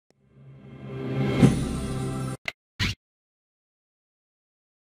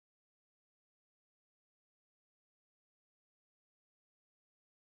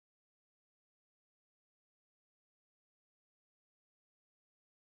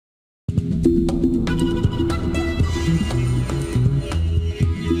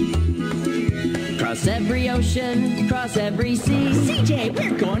Cross every ocean, cross every sea. CJ,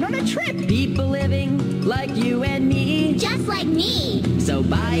 we're going on a trip. People living like you and me. Just like me. So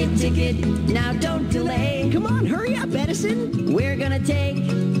buy a ticket, now don't delay. Come on, hurry up, Edison. We're gonna take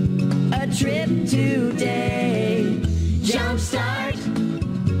a trip today. JumpStart.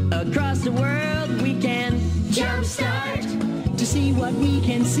 Across the world we can JumpStart. To see what we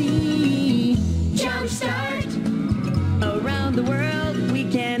can see. JumpStart. Around the world we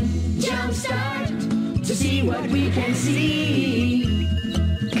can JumpStart. To see what we can see.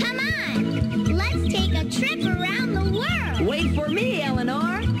 Come on, let's take a trip around the world. Wait for me,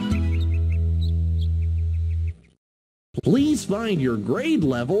 Eleanor. Please find your grade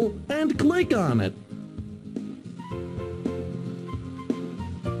level and click on it.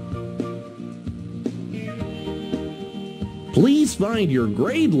 Please find your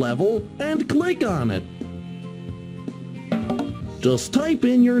grade level and click on it. Just type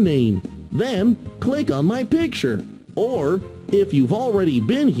in your name, then click on my picture. Or, if you've already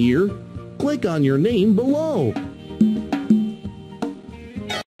been here, click on your name below.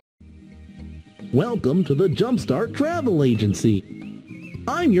 Welcome to the JumpStart Travel Agency.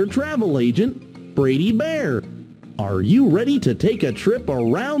 I'm your travel agent, Brady Bear. Are you ready to take a trip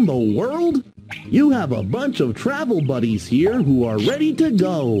around the world? You have a bunch of travel buddies here who are ready to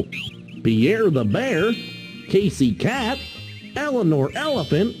go. Pierre the Bear, Casey Cat, Eleanor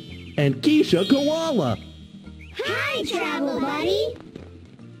Elephant, and Keisha Koala. Hi, travel buddy.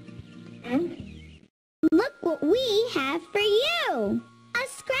 Look what we have for you. A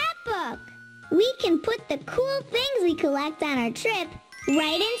scrapbook. We can put the cool things we collect on our trip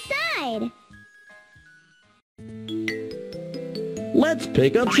right inside. Let's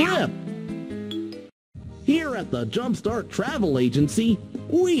pick a trip. Here at the JumpStart Travel Agency,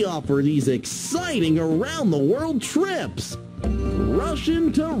 we offer these exciting around-the-world trips.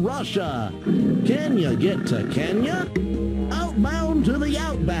 Russian to Russia. Kenya get to Kenya? Outbound to the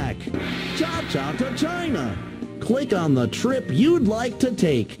Outback. Cha-cha to China. Click on the trip you'd like to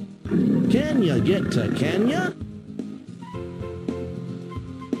take. Kenya get to Kenya?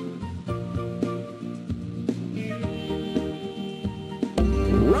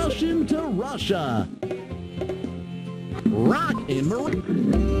 Russian to Russia. Rock and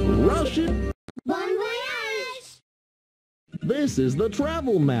Russian. Bon voyage! This is the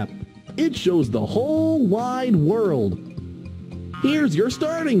travel map. It shows the whole wide world. Here's your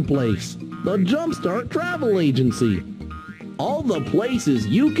starting place, the JumpStart Travel Agency. All the places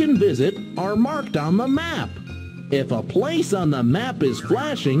you can visit are marked on the map. If a place on the map is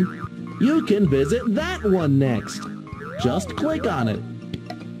flashing, you can visit that one next. Just click on it.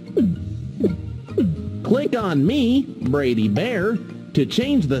 Click on me, Brady Bear, to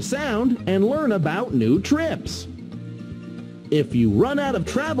change the sound and learn about new trips. If you run out of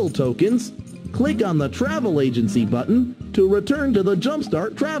travel tokens, click on the Travel Agency button to return to the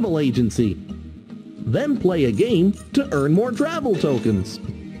JumpStart Travel Agency. Then play a game to earn more travel tokens.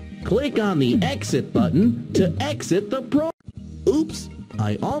 Click on the Exit button to exit the program. Oops,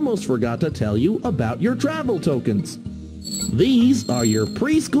 I almost forgot to tell you about your travel tokens. These are your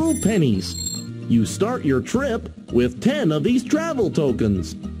preschool pennies. You start your trip with 10 of these travel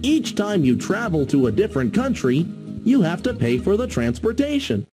tokens. Each time you travel to a different country, you have to pay for the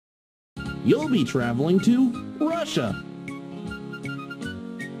transportation. You'll be traveling to Russia.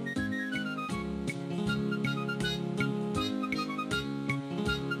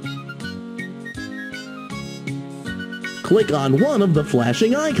 Click on one of the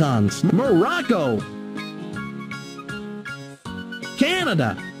flashing icons. Morocco.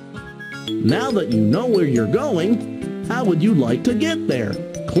 Canada. Now that you know where you're going, how would you like to get there?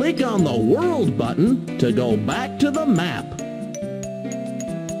 Click on the World button to go back to the map.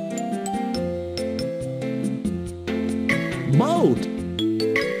 Boat.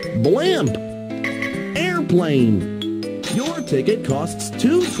 Blimp. Airplane. Your ticket costs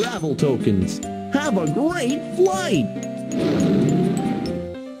 2 travel tokens. Have a great flight!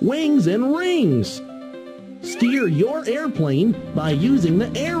 Wings and rings. Steer your airplane by using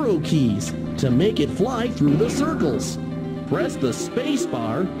the arrow keys to make it fly through the circles. Press the space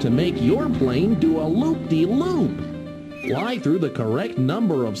bar to make your plane do a loop-de-loop. Fly through the correct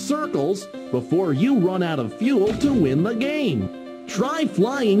number of circles before you run out of fuel to win the game. Try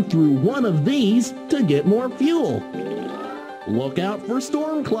flying through one of these to get more fuel. Look out for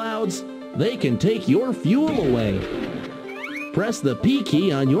storm clouds. They can take your fuel away. Press the P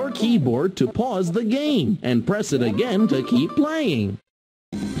key on your keyboard to pause the game, and press it again to keep playing.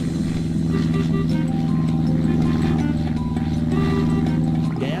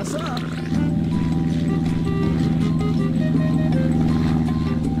 Gas up.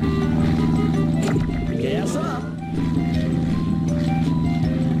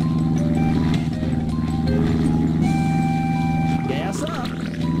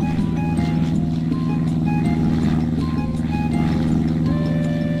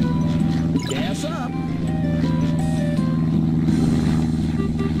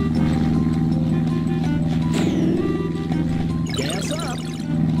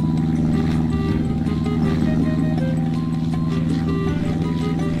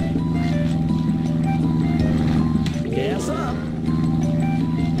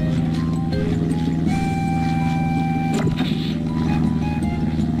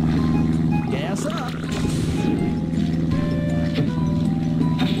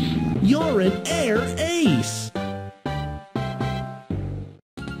 You're an air ace!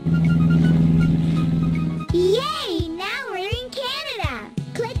 Yay! Now we're in Canada!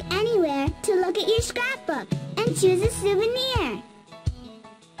 Click anywhere to look at your scrapbook and choose a souvenir.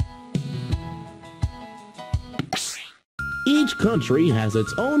 Each country has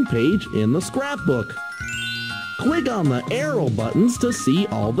its own page in the scrapbook. Click on the arrow buttons to see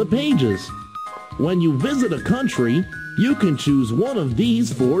all the pages. When you visit a country, you can choose one of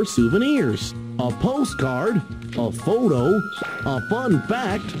these 4 souvenirs: a postcard, a photo, a fun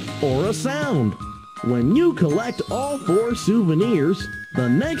fact, or a sound. When you collect all 4 souvenirs, the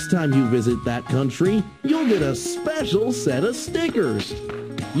next time you visit that country, you'll get a special set of stickers.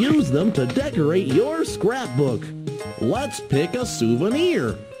 Use them to decorate your scrapbook. Let's pick a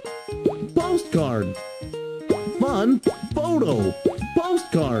souvenir. Postcard. Fun photo.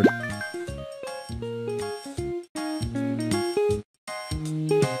 Postcard.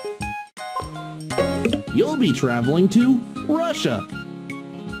 You'll be traveling to Russia.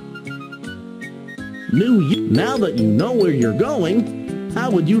 Now that you know where you're going, how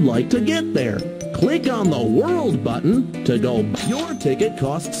would you like to get there? Click on the World button to go. Your ticket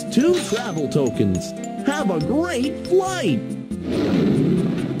costs 2 travel tokens. Have a great flight!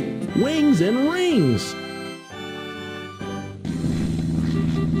 Wings and rings.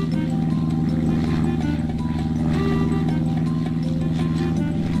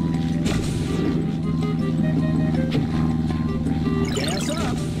 Gas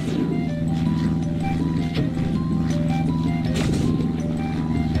up.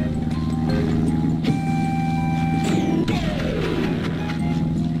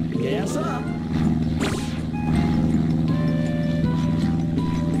 Gas up.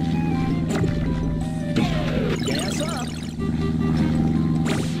 Gas up.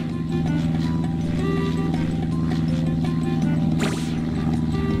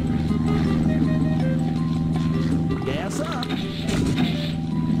 Gas up.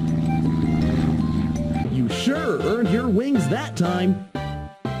 You sure earned your wings that time.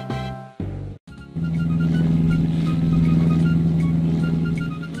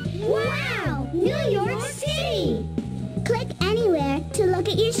 Wow! New York City! Click anywhere to look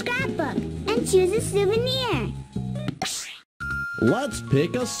at your scrapbook and choose a souvenir. Let's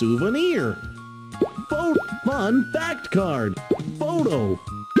pick a souvenir. Fun fact card. Photo.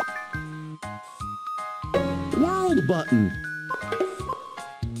 World button.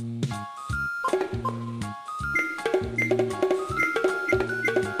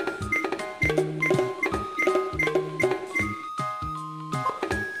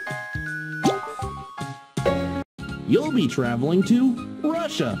 You'll be traveling to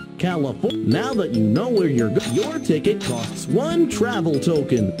Russia, California. Now that you know where you're going, your ticket costs 1 travel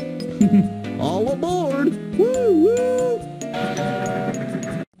token. All aboard! Woo woo!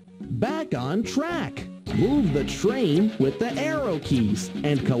 Back on track. Move the train with the arrow keys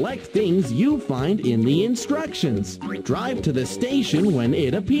and collect things you find in the instructions. Drive to the station when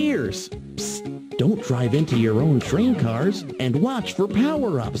it appears. Psst, don't drive into your own train cars, and watch for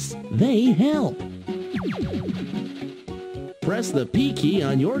power-ups. They help. Press the P key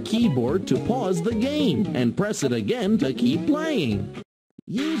on your keyboard to pause the game, and press it again to keep playing.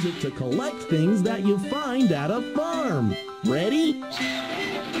 Use it to collect things that you find at a farm. Ready?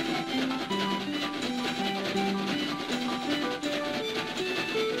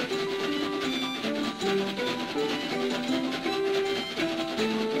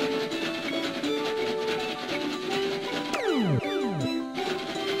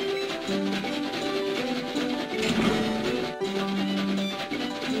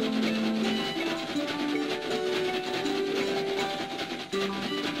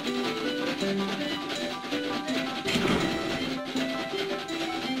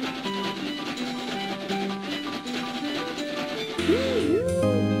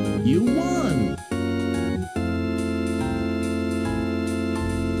 You won!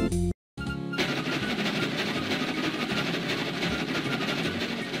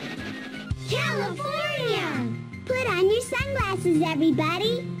 California! Put on your sunglasses,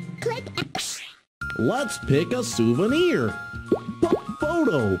 everybody. Click. Let's pick a souvenir.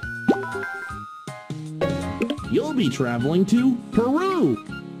 Photo. You'll be traveling to Peru.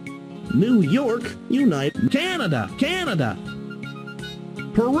 New York, Canada.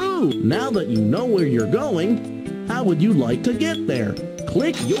 Peru! Now that you know where you're going, how would you like to get there?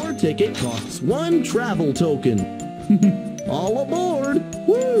 Click your ticket costs 1 travel token. All aboard!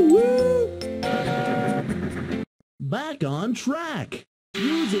 Woo woo! Back on track.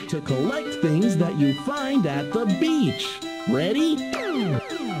 Use it to collect things that you find at the beach. Ready?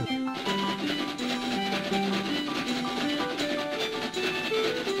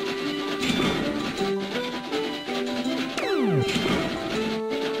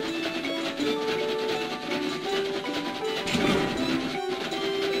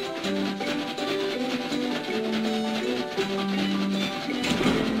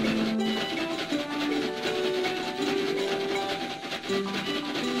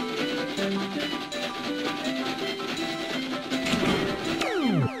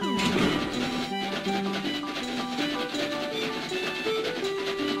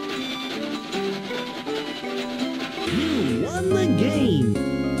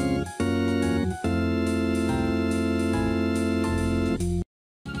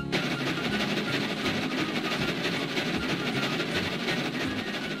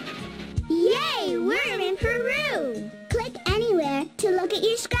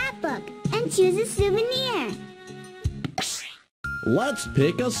 and choose a souvenir. Let's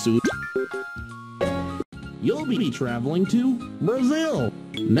pick a souvenir. You'll be traveling to Brazil.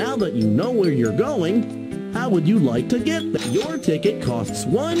 Now that you know where you're going, how would you like to get there? Your ticket costs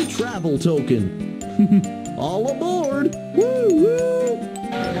 1 travel token. All aboard! Woo woo!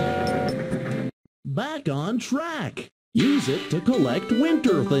 Back on track. Use it to collect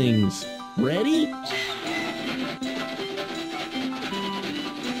winter things. Ready?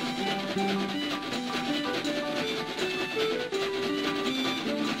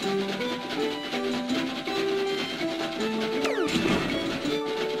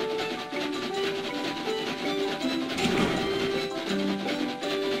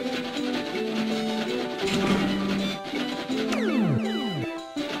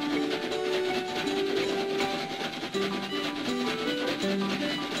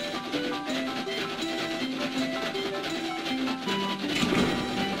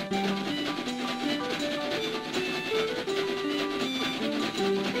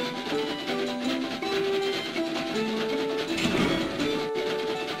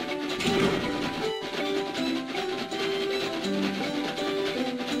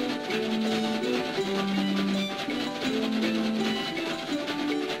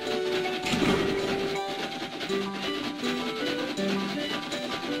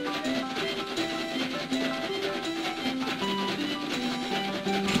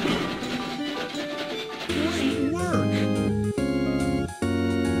 Great work!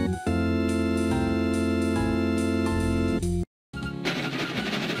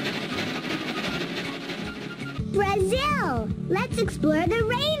 Brazil! Let's explore the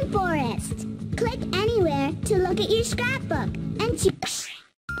rainforest. Click anywhere to look at your scrapbook and choose.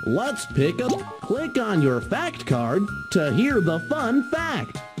 Let's click on your fact card to hear the fun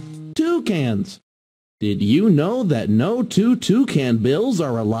fact. Toucans. Did you know that no 2 toucan bills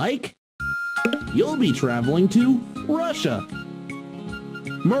are alike? You'll be traveling to Russia.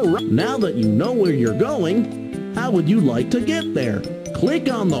 Now that you know where you're going, how would you like to get there?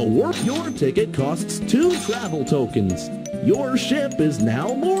 Click on the work. Your ticket costs 2 travel tokens. Your ship is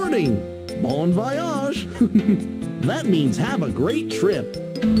now boarding. Bon voyage. That means have a great trip.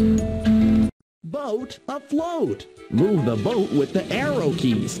 Boat afloat. Move the boat with the arrow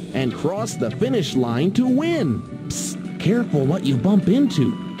keys and cross the finish line to win. Psst, careful what you bump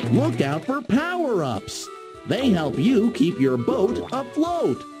into. Look out for power-ups. They help you keep your boat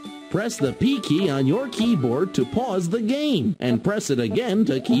afloat. Press the P key on your keyboard to pause the game and press it again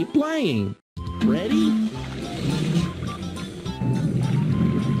to keep playing. Ready?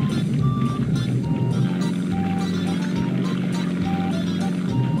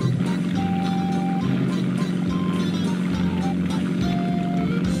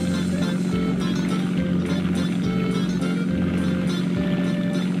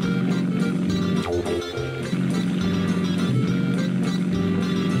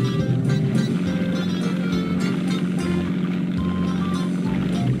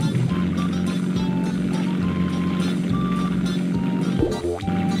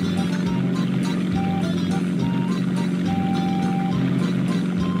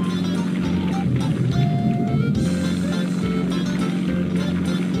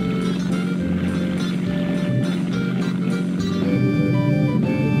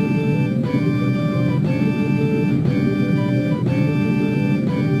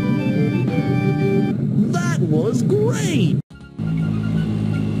 Was great!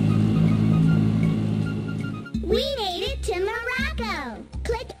 We made it to Morocco.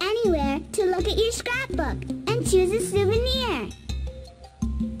 Click anywhere to look at your scrapbook and choose a souvenir.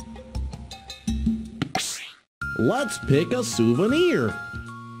 Let's pick a souvenir.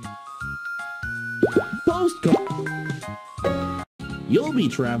 Postcard. You'll be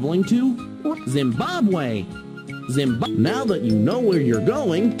traveling to Zimbabwe. Now that you know where you're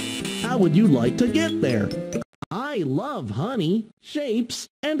going, how would you like to get there? I love honey, shapes,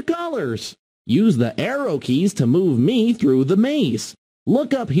 and colors. Use the arrow keys to move me through the maze.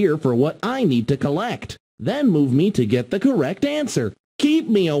 Look up here for what I need to collect. Then move me to get the correct answer. Keep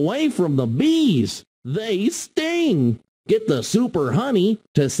me away from the bees. They sting. Get the super honey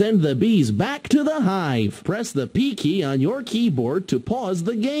to send the bees back to the hive. Press the P key on your keyboard to pause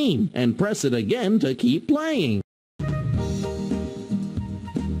the game and press it again to keep playing.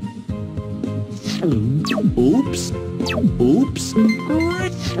 Oops. Oops.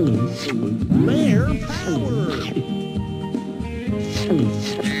 Great. Bear power.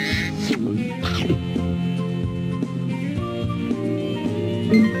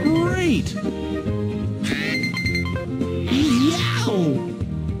 Great. Yow.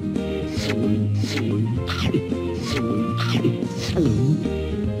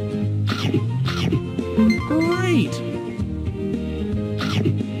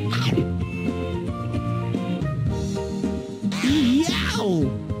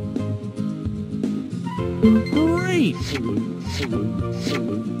 Great!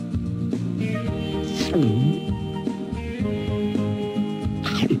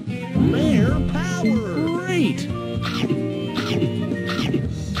 Bear power! Great!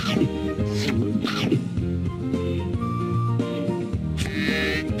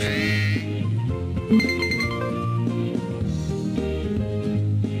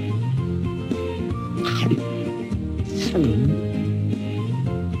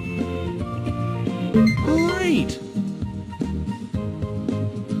 Great!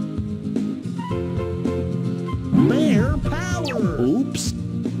 Bear power! Oops!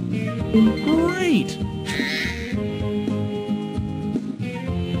 Great!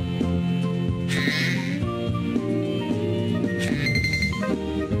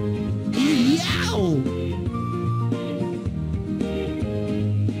 Yow!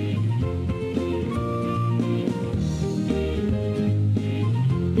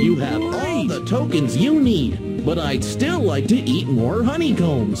 You have all the tokens you need, but I'd still like to eat more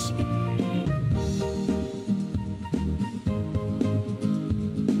honeycombs.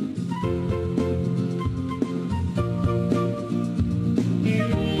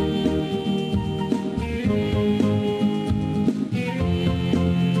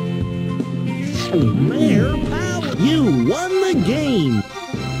 Bear power! You won the game!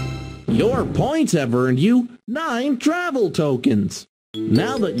 Your points have earned you 9 travel tokens.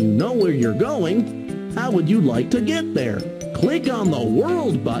 Now that you know where you're going, how would you like to get there? Click on the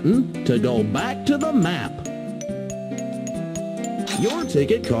World button to go back to the map. Your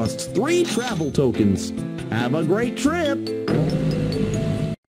ticket costs 3 travel tokens. Have a great trip!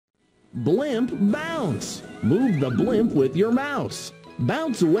 Blimp bounce. Move the blimp with your mouse.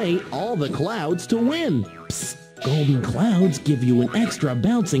 Bounce away all the clouds to win. Psst, golden clouds give you an extra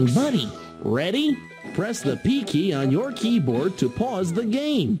bouncing buddy. Ready? Press the P key on your keyboard to pause the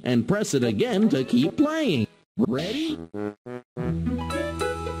game, and press it again to keep playing. Ready?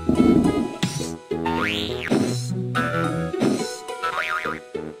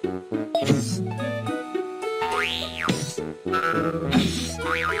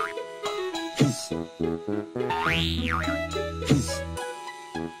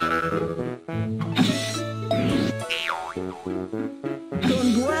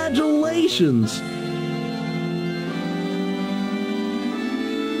 Congratulations!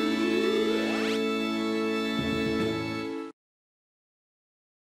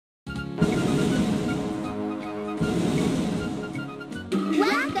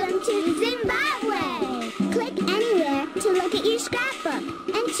 Welcome to Zimbabwe! Click anywhere to look at your scrapbook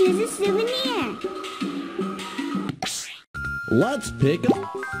and choose a souvenir. Let's pick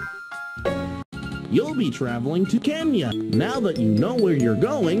up. You'll be traveling to Kenya. Now that you know where you're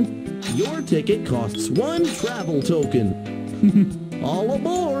going, your ticket costs 1 travel token. All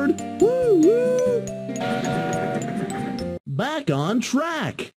aboard! Woo woo! Back on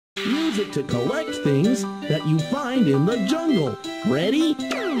track. Use it to collect things that you find in the jungle. Ready?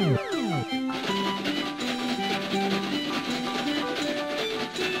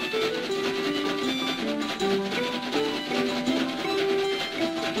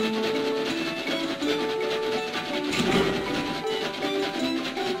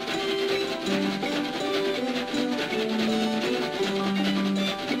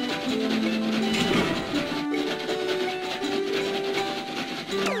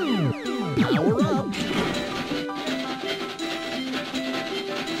 Power up!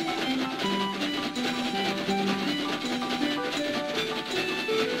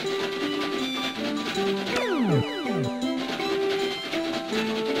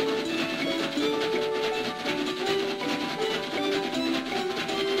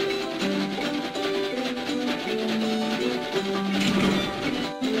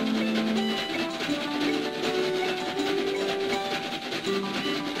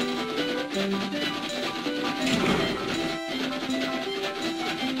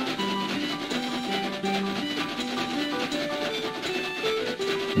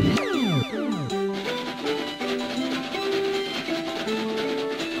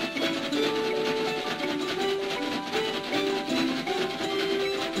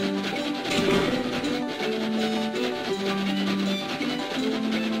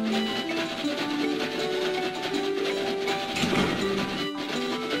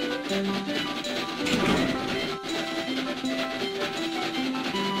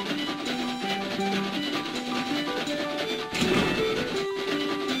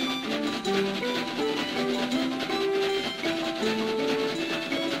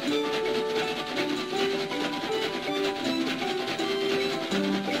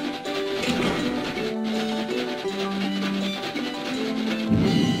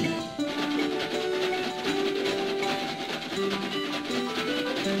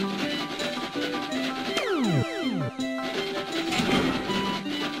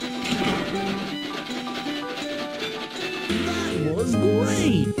 was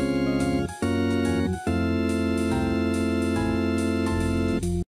great!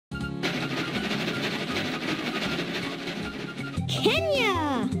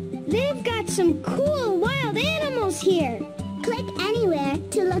 Kenya! They've got some cool wild animals here. Click anywhere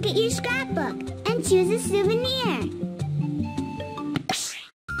to look at your scrapbook and choose a souvenir.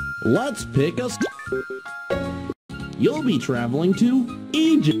 Let's pick a... You'll be traveling to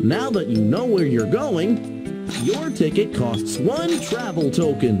Egypt. Now that you know where you're going, your ticket costs 1 travel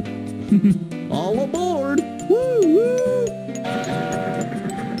token. All aboard! Woo woo!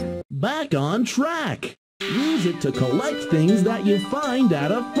 Back on track. Use it to collect things that you find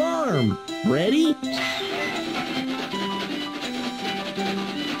at a farm. Ready?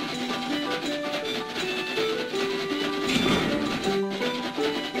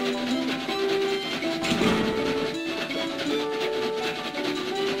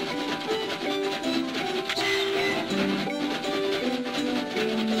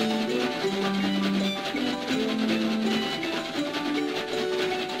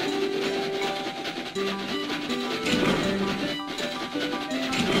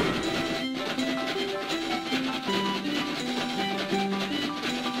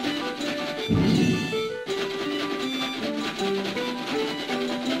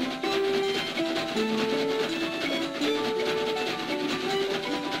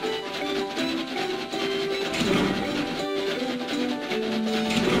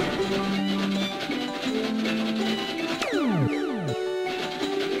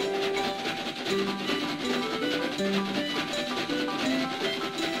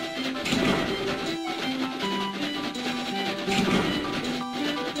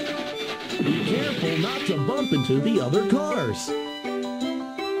 Be careful not to bump into the other cars.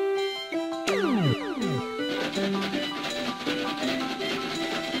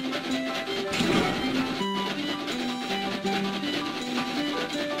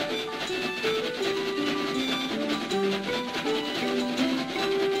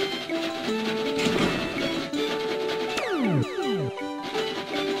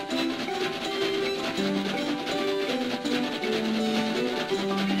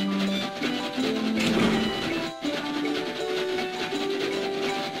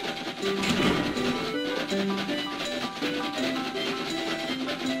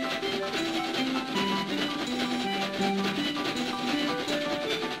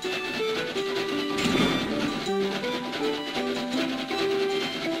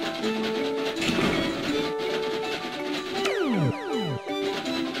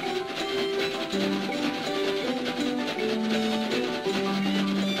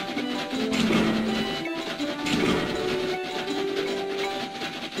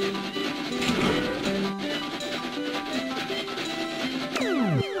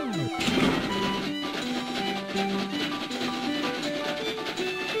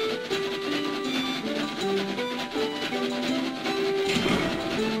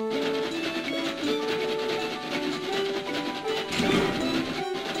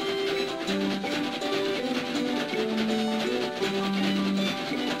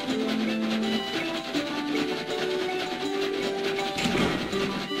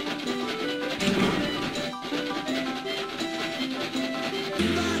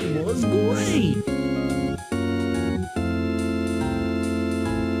 That was great!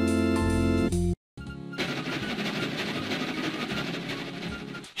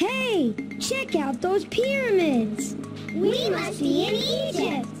 Hey, check out those pyramids. We must be in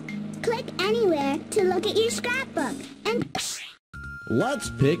Egypt. Click anywhere to look at your scrapbook and... Let's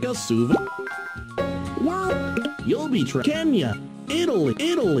pick a souvenir. Wow. You'll be Kenya,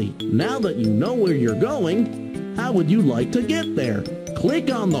 Italy. Now that you know where you're going, how would you like to get there?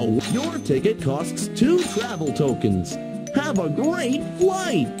 Click on the... Your ticket costs 2 travel tokens. Have a great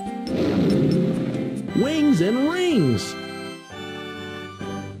flight! Wings and rings!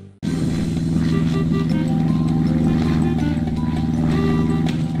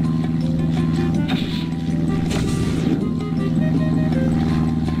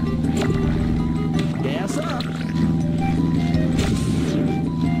 Gas up!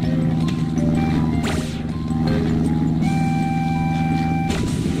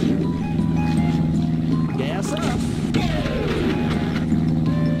 Gas up!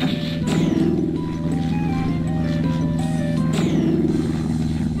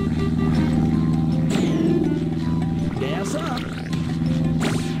 Gas up!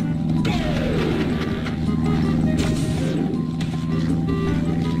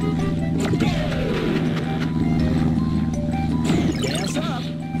 Gas up!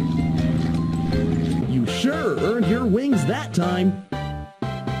 You sure earned your wings that time.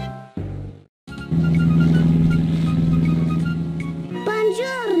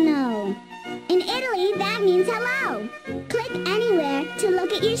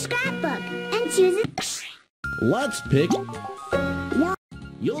 your scrapbook and choose it. Let's pick...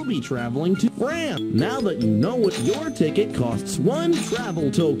 You'll be traveling to France. Now that you know what your ticket costs 1 travel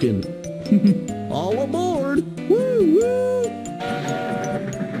token. All aboard! Woo woo!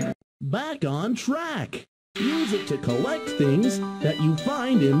 Back on track. Use it to collect things that you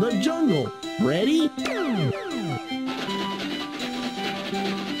find in the jungle. Ready?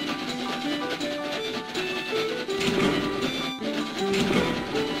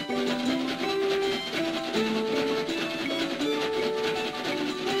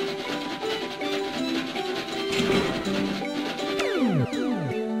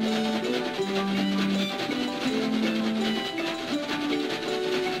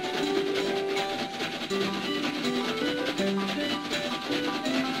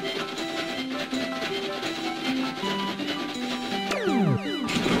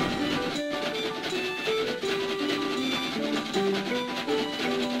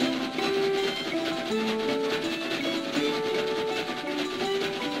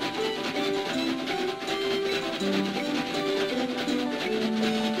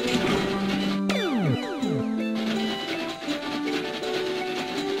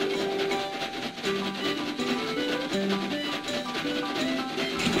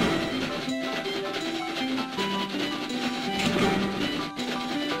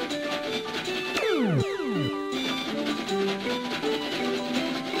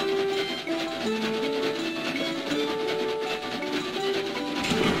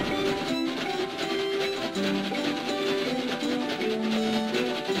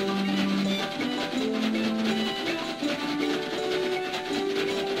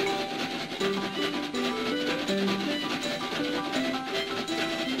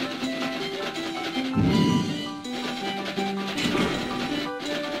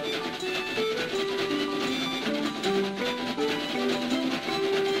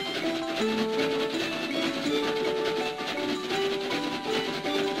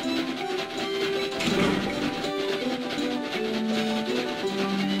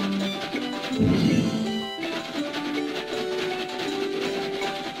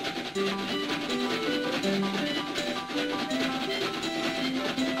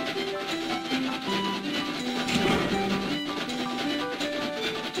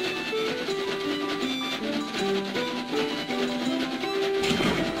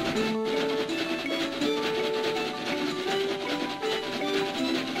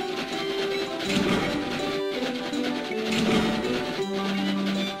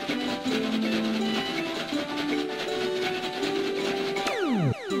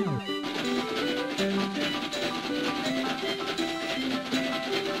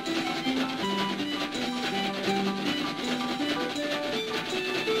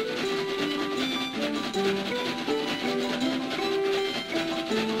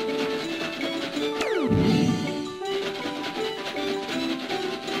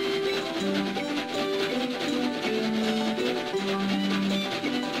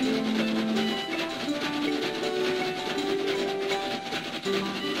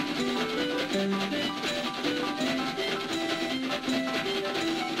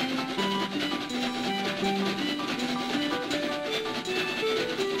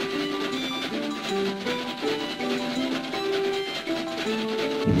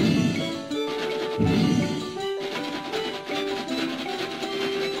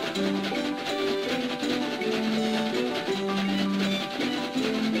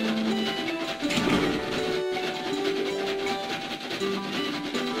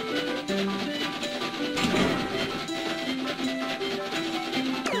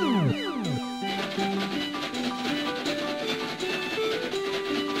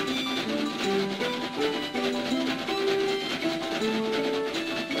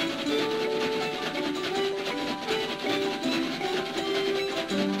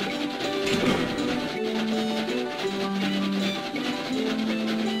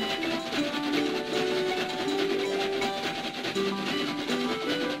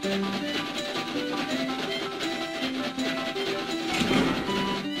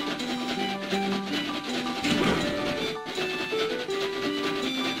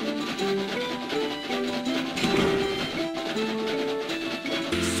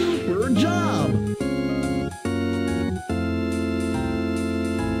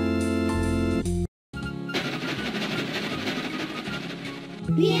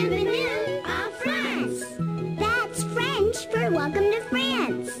 Bienvenue en France. That's French for welcome to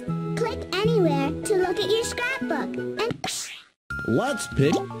France. Click anywhere to look at your scrapbook and... Let's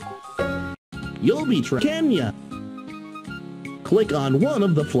pick... You'll be Kenya. Click on one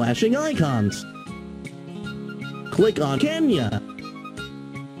of the flashing icons. Click on Kenya.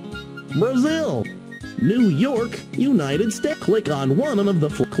 Brazil. New York, United States. Click on one of the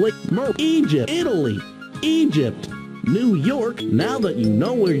click Egypt, Italy, Egypt, New York. Now that you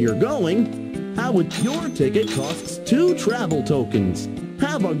know where you're going, how would your ticket costs 2 travel tokens?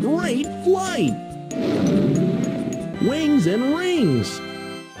 Have a great flight! Wings and rings.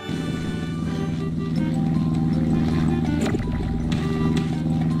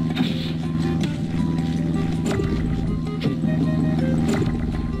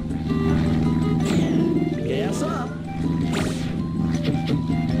 Gas up.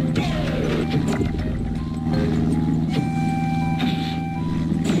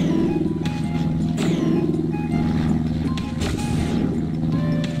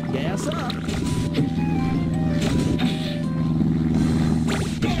 Gas up.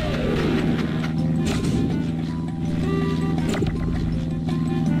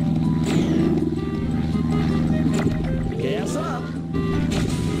 Gas up.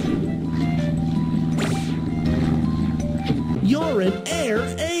 You're an air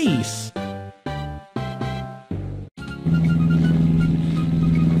ace.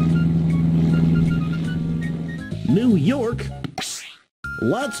 New York.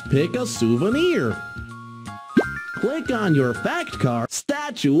 Let's pick a souvenir. Click on your fact card,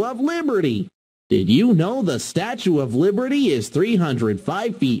 Statue of Liberty. Did you know the Statue of Liberty is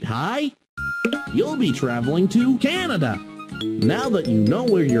 305 feet high? You'll be traveling to Canada. Now that you know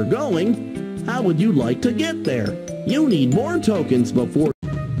where you're going, how would you like to get there? You need more tokens before...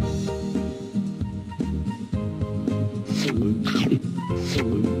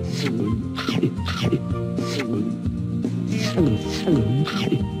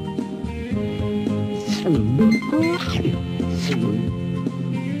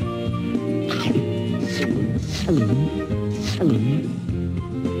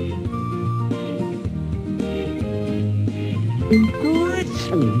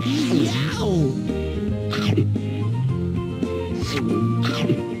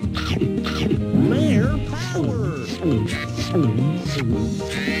 Mare power!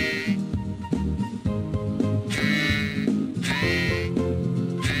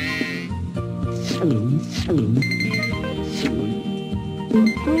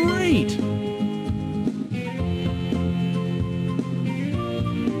 Great!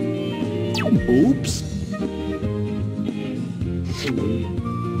 Oops!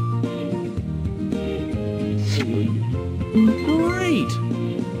 Great!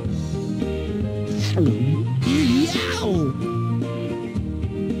 Yow!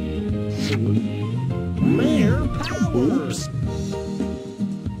 Mare powers!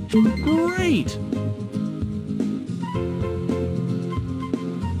 Great!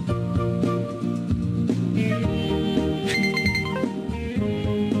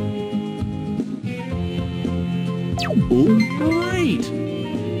 Ooh, great!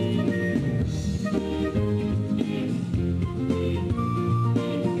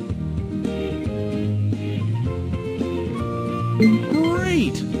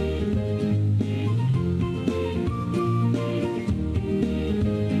 Great!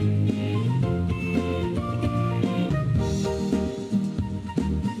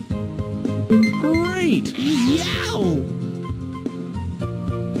 Great! Yow!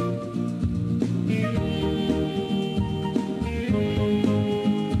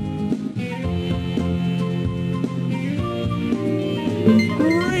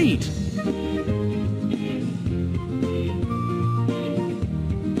 Great!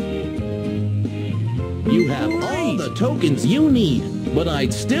 You have all the tokens you need, but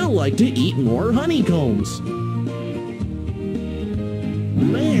I'd still like to eat more honeycombs.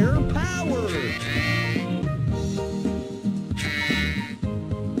 Mare power!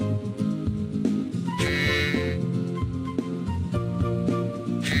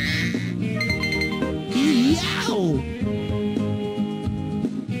 Yow!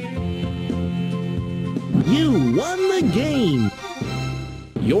 You won the game!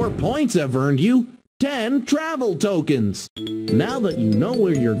 Your points have earned you 10 travel tokens. Now that you know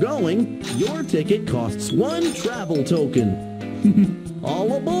where you're going, your ticket costs 1 travel token.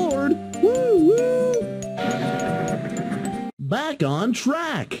 All aboard! Woo woo! Back on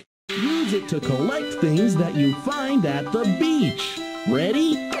track. Use it to collect things that you find at the beach.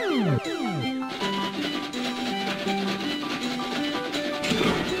 Ready?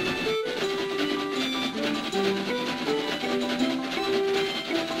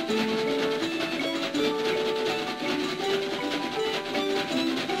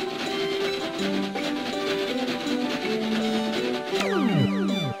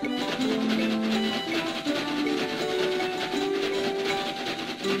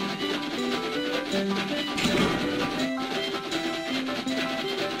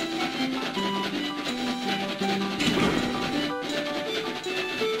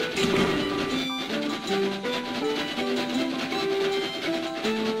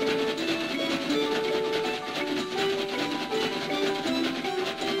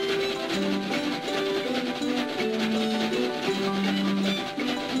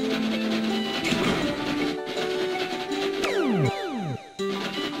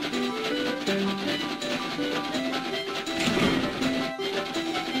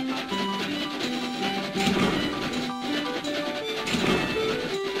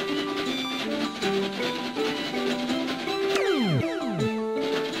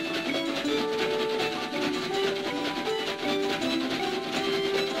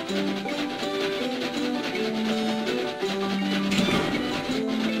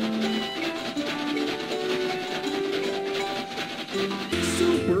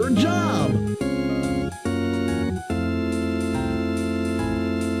 Super job!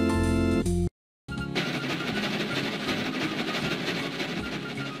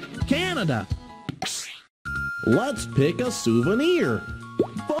 Canada. Let's pick a souvenir.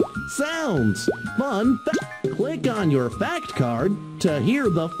 Sounds. Fun fact. Click on your fact card to hear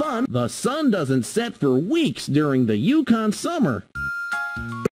the fun. The sun doesn't set for weeks during the Yukon summer.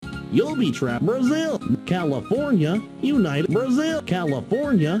 You'll be trapped. Brazil, California, United Brazil,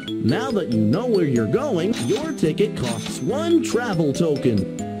 California. Now that you know where you're going, your ticket costs 1 travel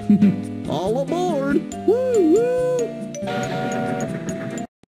token. All aboard! Woo woo!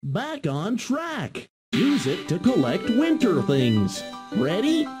 Back on track. Use it to collect winter things.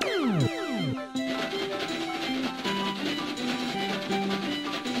 Ready?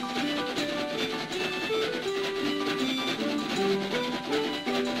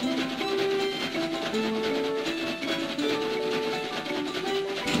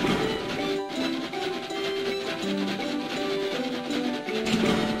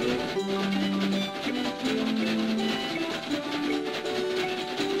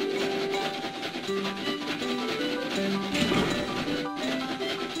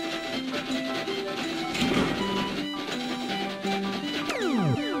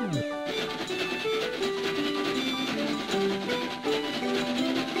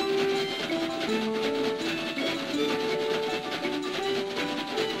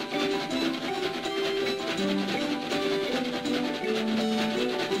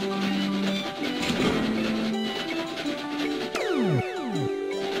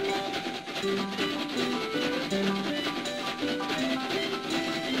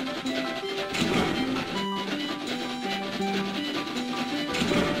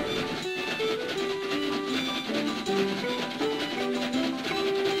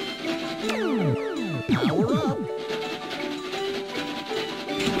 Power up!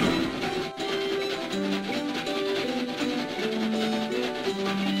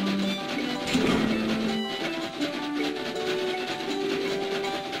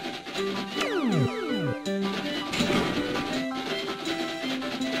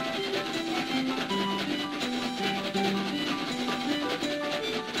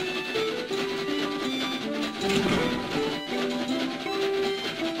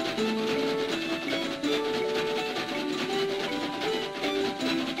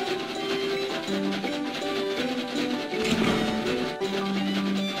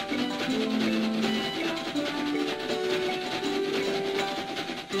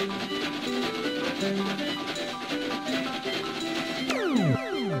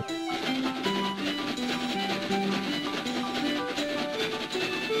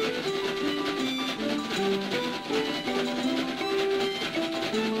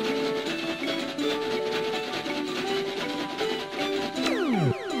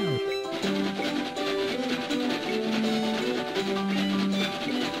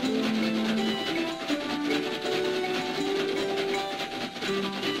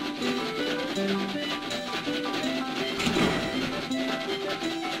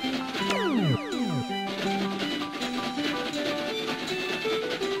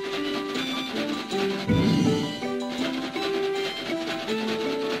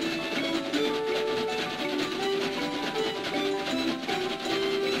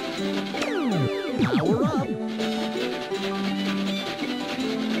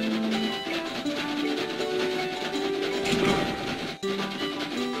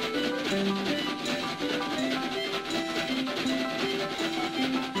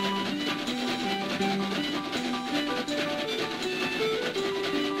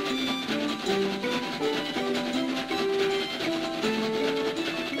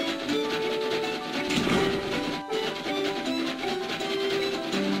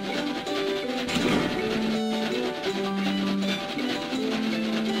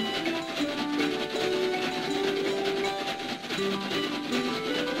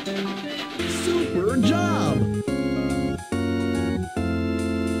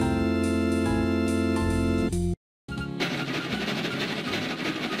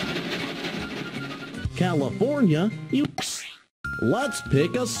 California, let's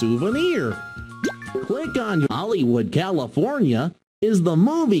pick a souvenir. Click on Hollywood, California is the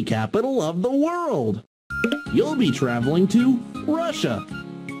movie capital of the world. You'll be traveling to Russia,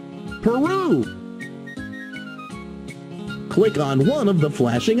 Peru. Click on one of the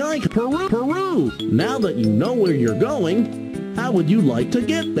flashing icons. Peru. Now that you know where you're going, how would you like to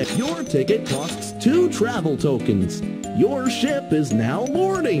get there? Your ticket costs 2 travel tokens. Your ship is now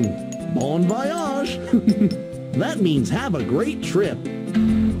boarding. Bon voyage. That means have a great trip.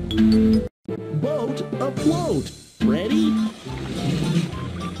 Boat afloat. Ready?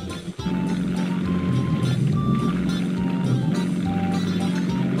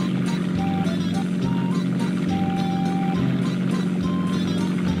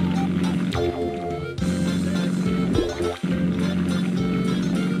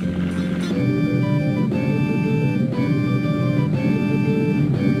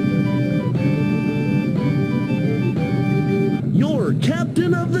 Your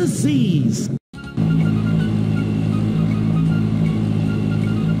captain of the seas.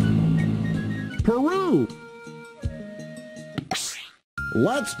 Peru.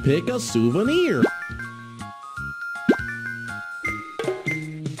 Let's pick a souvenir.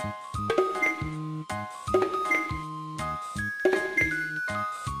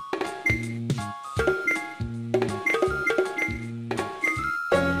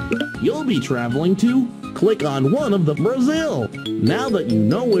 You'll be traveling to, click on one of the Brazil. Now that you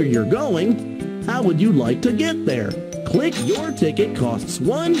know where you're going, how would you like to get there? Click your ticket costs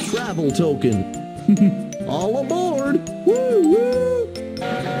 1 travel token. All aboard! Woo woo!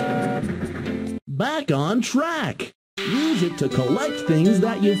 Back on track. Use it to collect things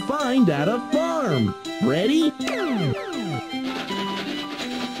that you find at a farm. Ready?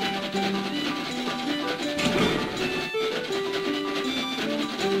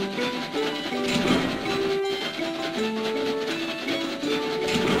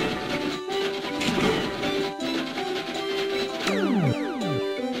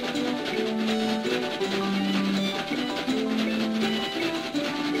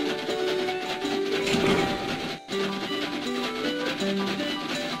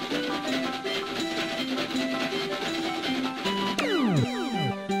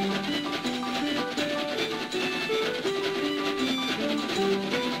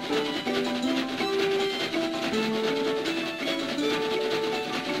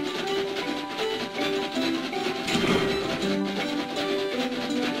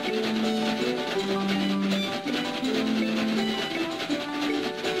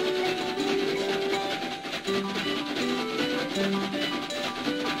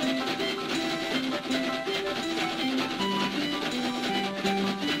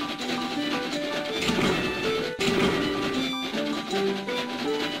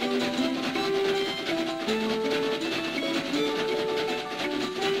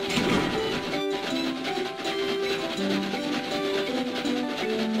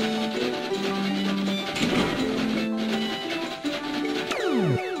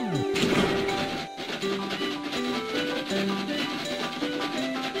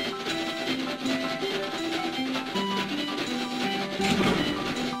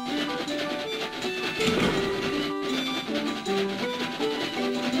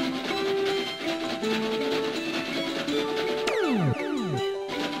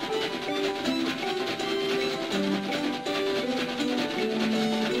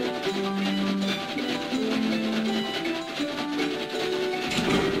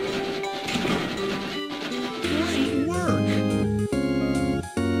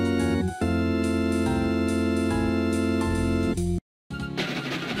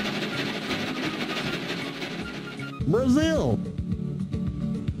 Brazil.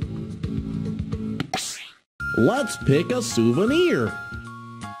 Let's pick a souvenir.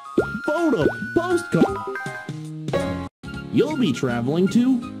 Photo postcard. You'll be traveling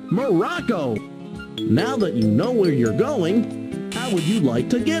to Morocco. Now that you know where you're going, how would you like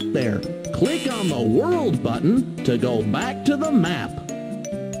to get there? Click on the World button to go back to the map.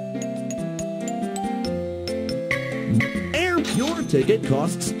 Your ticket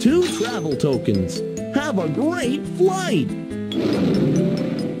costs 2 travel tokens. Have a great flight!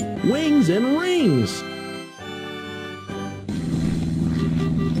 Wings and rings.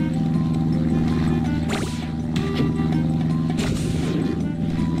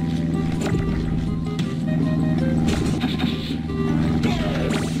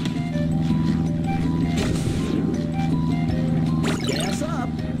 Gas up.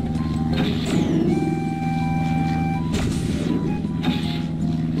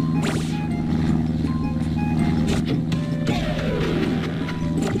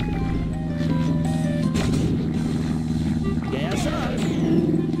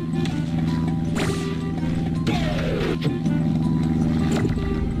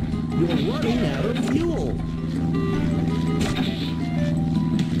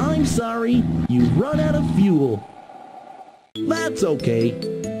 sorry, you've run out of fuel. That's okay.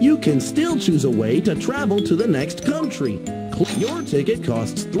 You can still choose a way to travel to the next country. Your ticket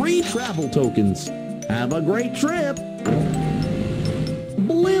costs 3 travel tokens. Have a great trip.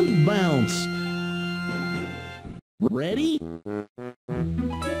 Blimp bounce. Ready?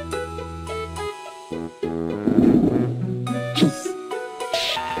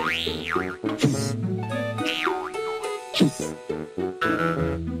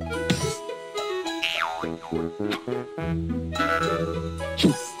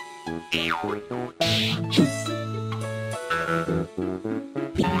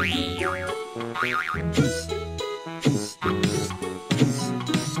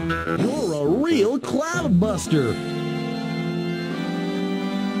 You're a real cloud buster.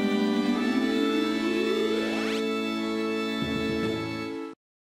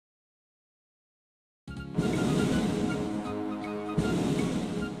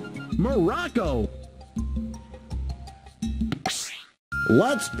 Morocco.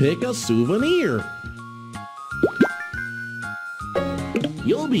 Let's pick a souvenir.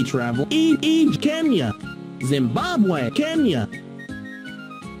 You'll be traveling Kenya, Zimbabwe, Kenya.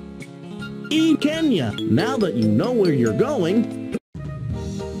 Kenya. Now that you know where you're going,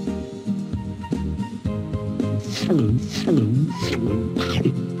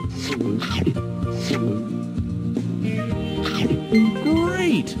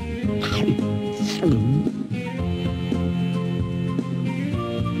 great.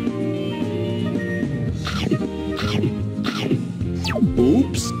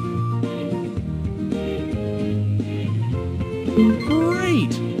 Oops.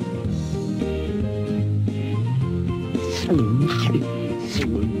 Great.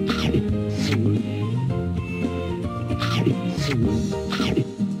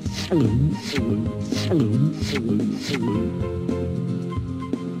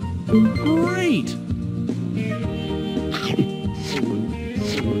 Great.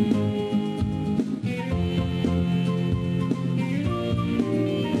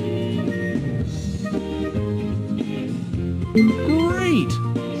 Great!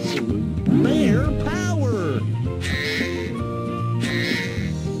 Bear power!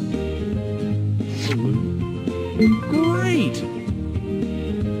 Great!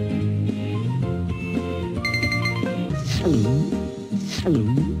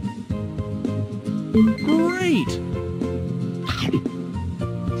 Great!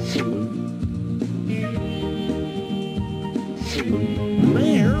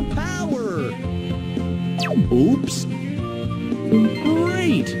 Bear power! Oops!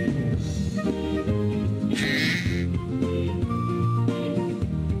 Great!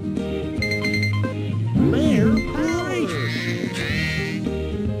 Bear power!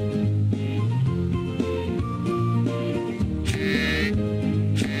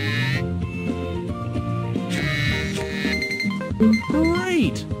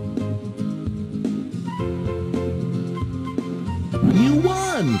 Great! You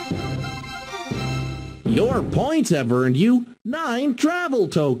won! Your points have earned you 9 travel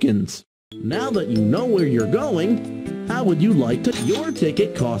tokens. Now that you know where you're going, how would you like to? Your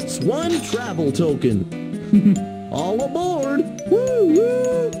ticket costs 1 travel token. All aboard! Woo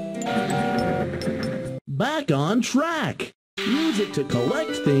woo! Back on track. Use it to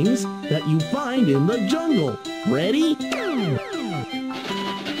collect things that you find in the jungle. Ready?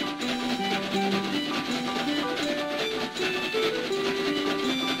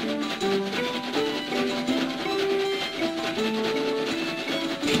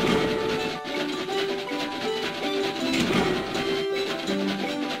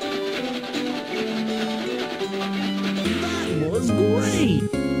 Was great!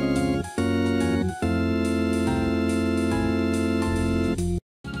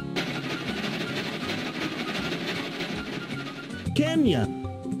 Kenya.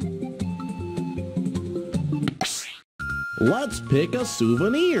 Let's pick a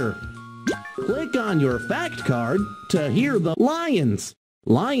souvenir. Click on your fact card to hear the lions.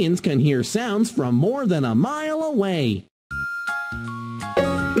 Lions can hear sounds from more than a mile away.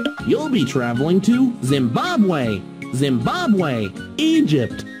 You'll be traveling to Zimbabwe. Zimbabwe,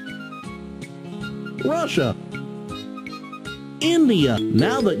 Egypt, Russia, India.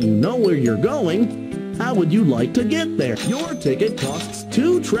 Now that you know where you're going, how would you like to get there? Your ticket costs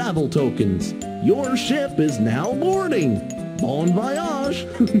 2 travel tokens. Your ship is now boarding. Bon voyage.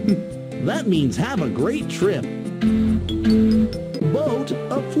 That means have a great trip. Boat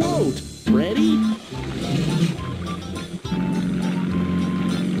afloat. Ready?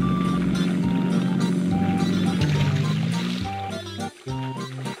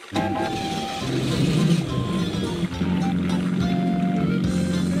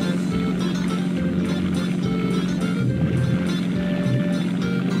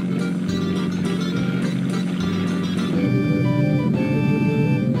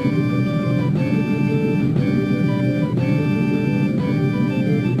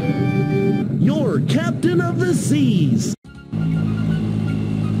 the seas.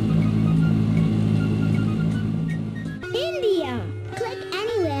 India. Click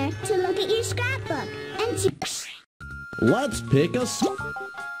anywhere to look at your scrapbook and choose. Let's pick a...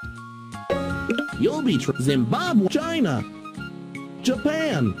 You'll be Zimbabwe, China,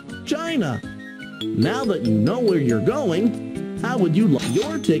 Japan, China. Now that you know where you're going, how would you like...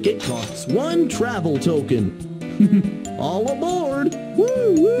 Your ticket costs 1 travel token. All aboard!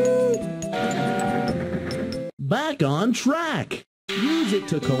 Woo woo! Back on track. Use it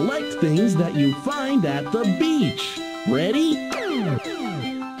to collect things that you find at the beach. Ready?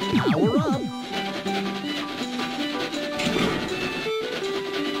 Power up.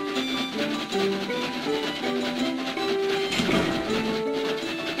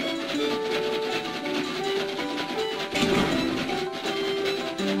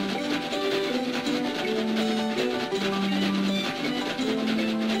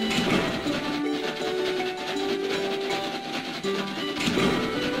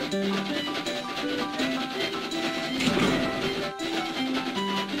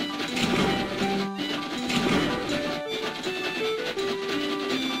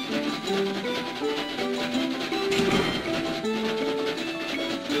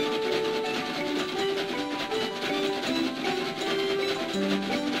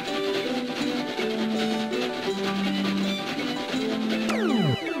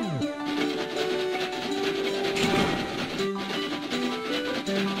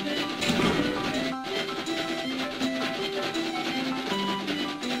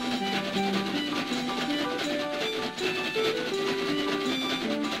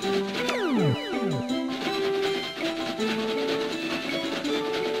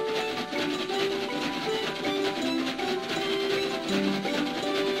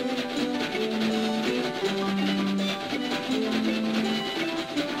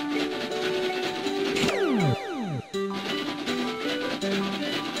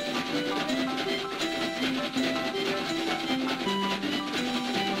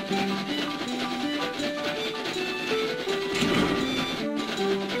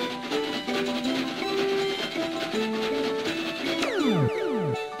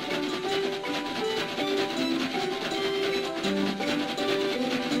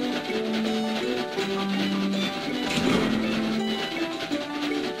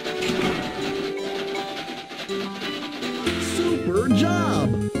 Super job!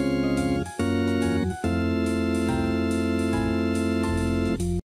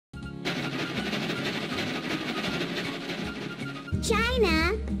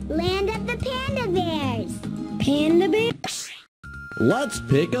 China, land of the panda bears. Panda bears. Let's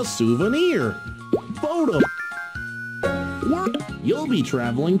pick a souvenir. Photo. You'll be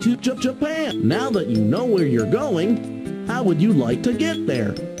traveling to Japan. Now that you know where you're going, how would you like to get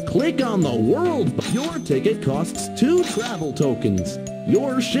there? Click on the world. Your ticket costs 2 travel tokens.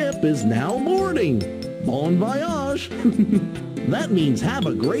 Your ship is now boarding. Bon voyage. That means have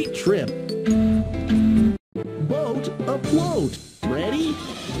a great trip. Boat afloat. Ready?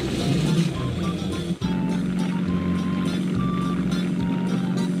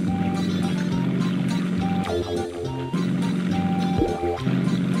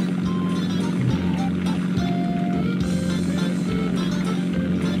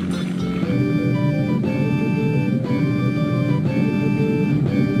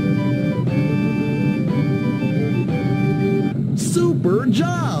 Super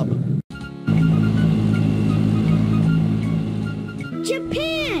job!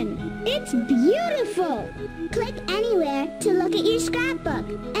 Japan! It's beautiful! Click anywhere to look at your scrapbook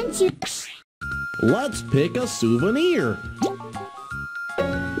and choose. Let's pick a souvenir.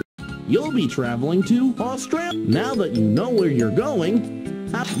 You'll be traveling to Australia. Now that you know where you're going,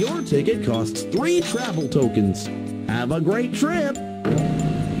 your ticket costs 3 travel tokens. Have a great trip.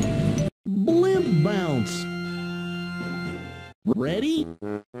 Blimp bounce. Ready?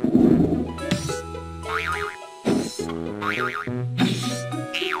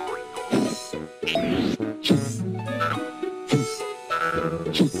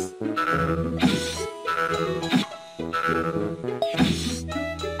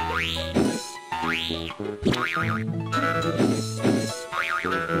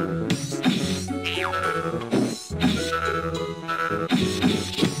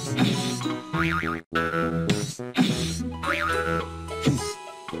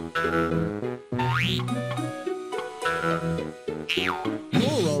 You're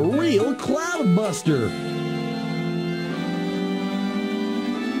a real cloud buster.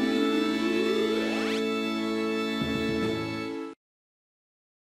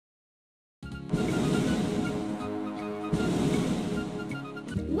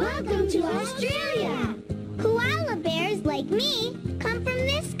 Welcome to Australia! like me, come from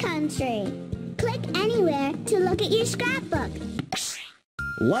this country. Click anywhere to look at your scrapbook.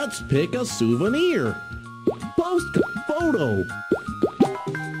 Let's pick a souvenir. Post photo.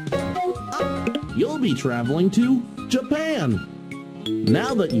 You'll be traveling to Japan.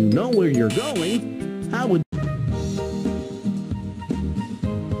 Now that you know where you're going, how would...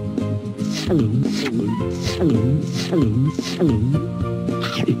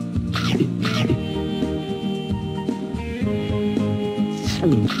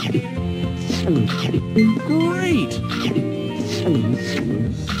 Great!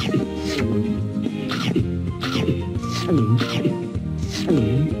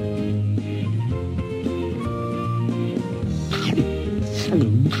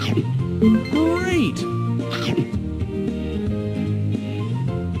 Great!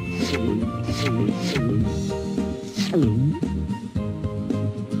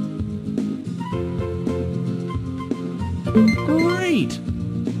 Great!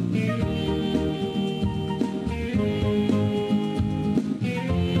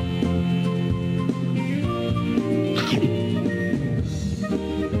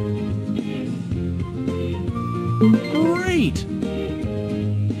 Great!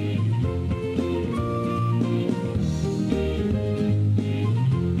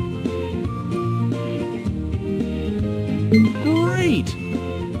 Great!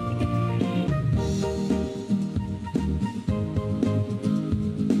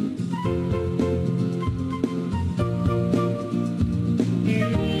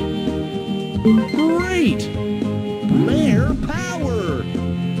 Great! Mayor power!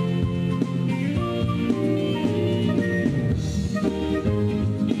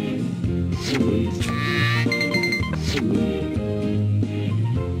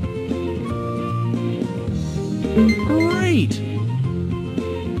 Great!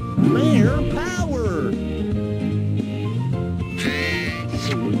 Mayor power!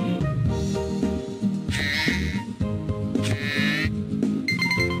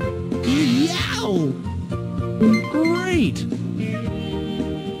 Yow! Great!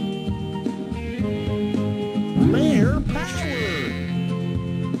 Mayor power!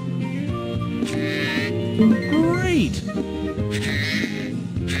 Great!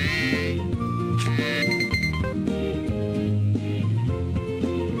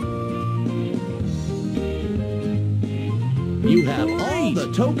 You have all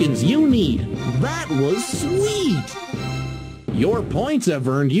the tokens you need. That was sweet! Your points have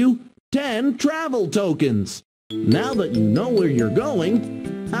earned you 10 travel tokens. Now that you know where you're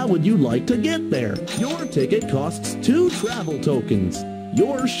going, how would you like to get there? Your ticket costs 2 travel tokens.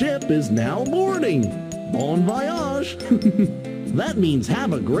 Your ship is now boarding. Bon voyage! That means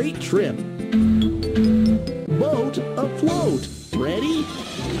have a great trip. Boat afloat. Ready?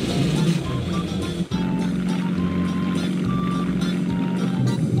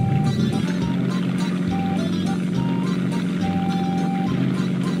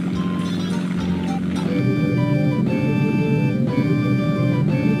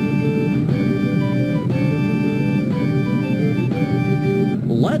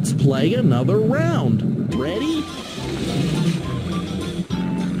 Let's play another round. Ready?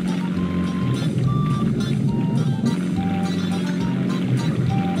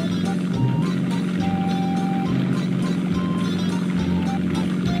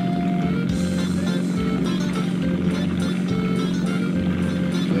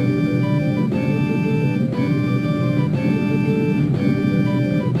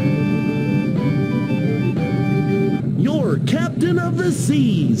 You're captain of the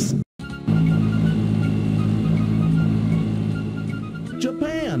seas.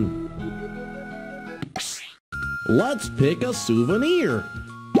 Japan. Let's pick a souvenir.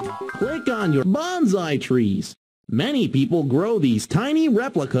 Click on your bonsai trees. Many people grow these tiny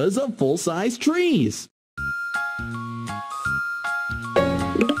replicas of full-size trees.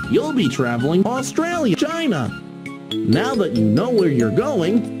 You'll be traveling to Australia, China. Now that you know where you're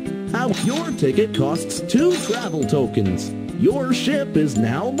going, your ticket costs 2 travel tokens. Your ship is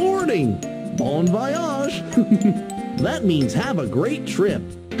now boarding. Bon voyage! That means have a great trip.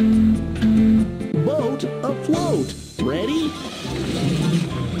 Boat afloat. Ready?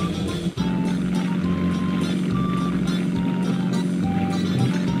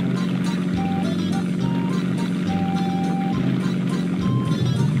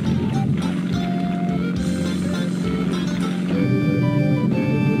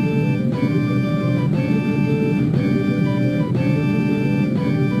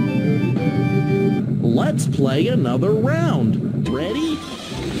 Let's play another round. Ready?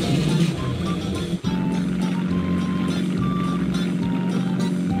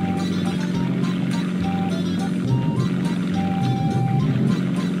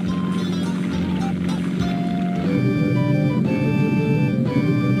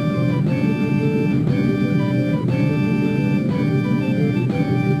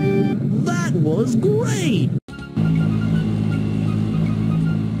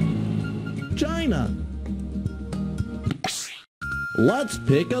 China. Let's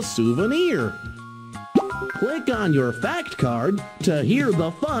pick a souvenir. Click on your fact card to hear the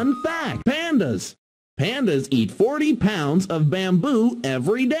fun fact. Pandas. Pandas eat 40 pounds of bamboo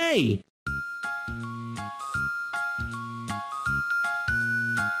every day.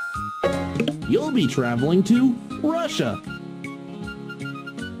 You'll be traveling to Russia.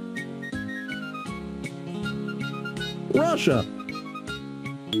 Russia.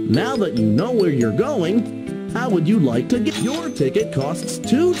 Now that you know where you're going, how would you like to get? Your ticket costs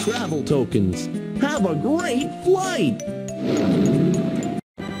 2 travel tokens. Have a great flight!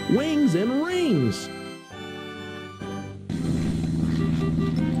 Wings and rings.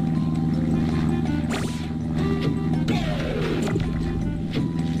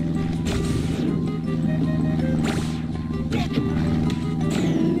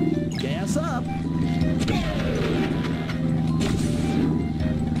 Gas up.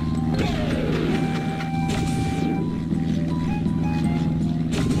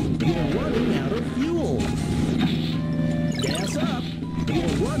 You're running out of fuel. Gas up.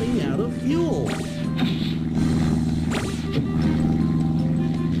 You're running out of fuel.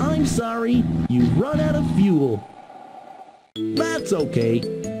 I'm sorry, you've run out of fuel. That's okay.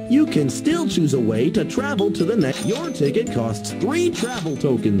 You can still choose a way to travel to the next. Your ticket costs 3 travel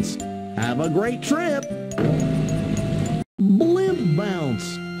tokens. Have a great trip. Blimp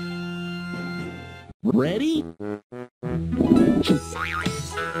bounce. Ready?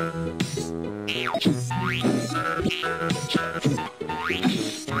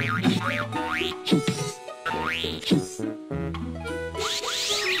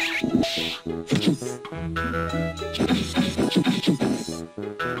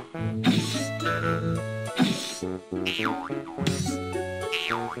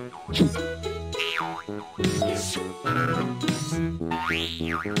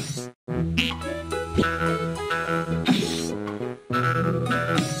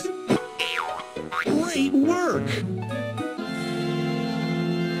 Great work!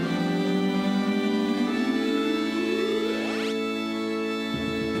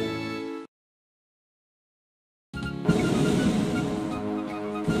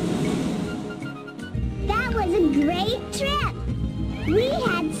 That was a great trip. We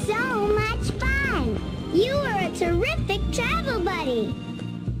had so much fun. You were a terrific travel buddy.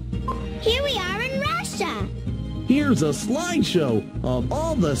 Here we are in Russia. Here's a slideshow of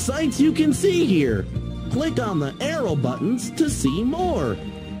all the sights you can see here. Click on the arrow buttons to see more.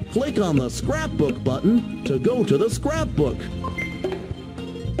 Click on the scrapbook button to go to the scrapbook.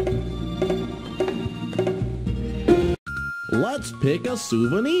 Let's pick a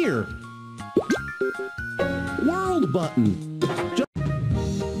souvenir. World button.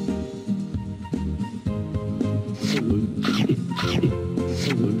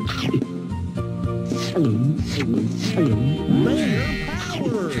 Bear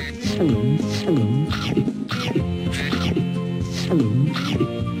power!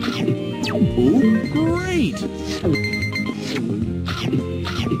 Oh, great!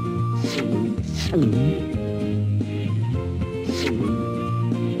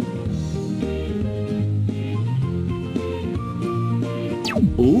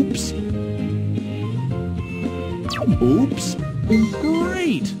 Oops! Oops!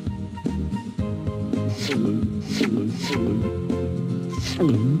 Great!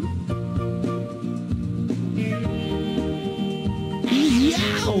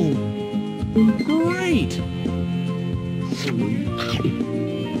 Yow! Great!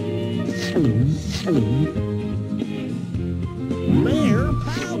 Bear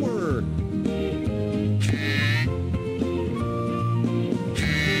power!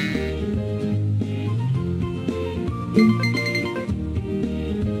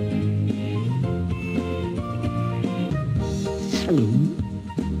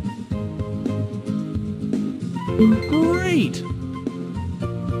 Great!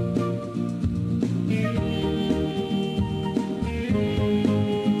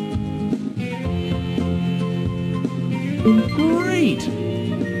 Great!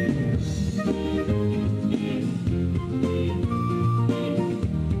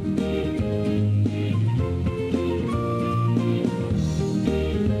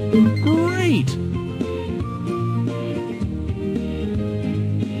 Great!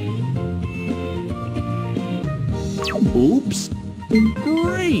 Oops!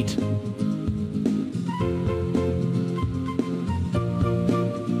 Great!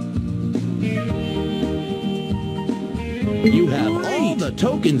 You have all the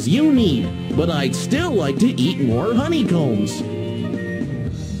tokens you need, but I'd still like to eat more honeycombs.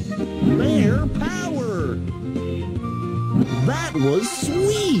 Bear power! That was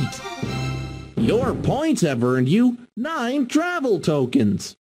sweet! Your points have earned you 9 travel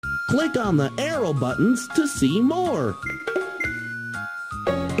tokens. Click on the arrow buttons to see more.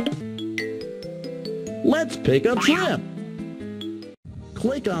 Let's pick a trip.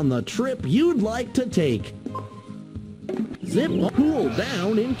 Click on the trip you'd like to take. Zip pool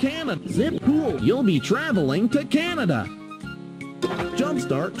down in Canada. Zip pool, you'll be traveling to Canada.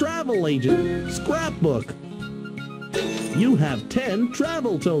 JumpStart Travel Agent, Scrapbook. You have 10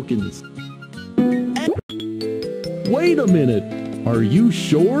 travel tokens. Wait a minute. Are you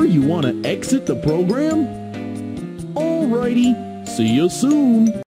sure you want to exit the program? Alrighty, see you soon.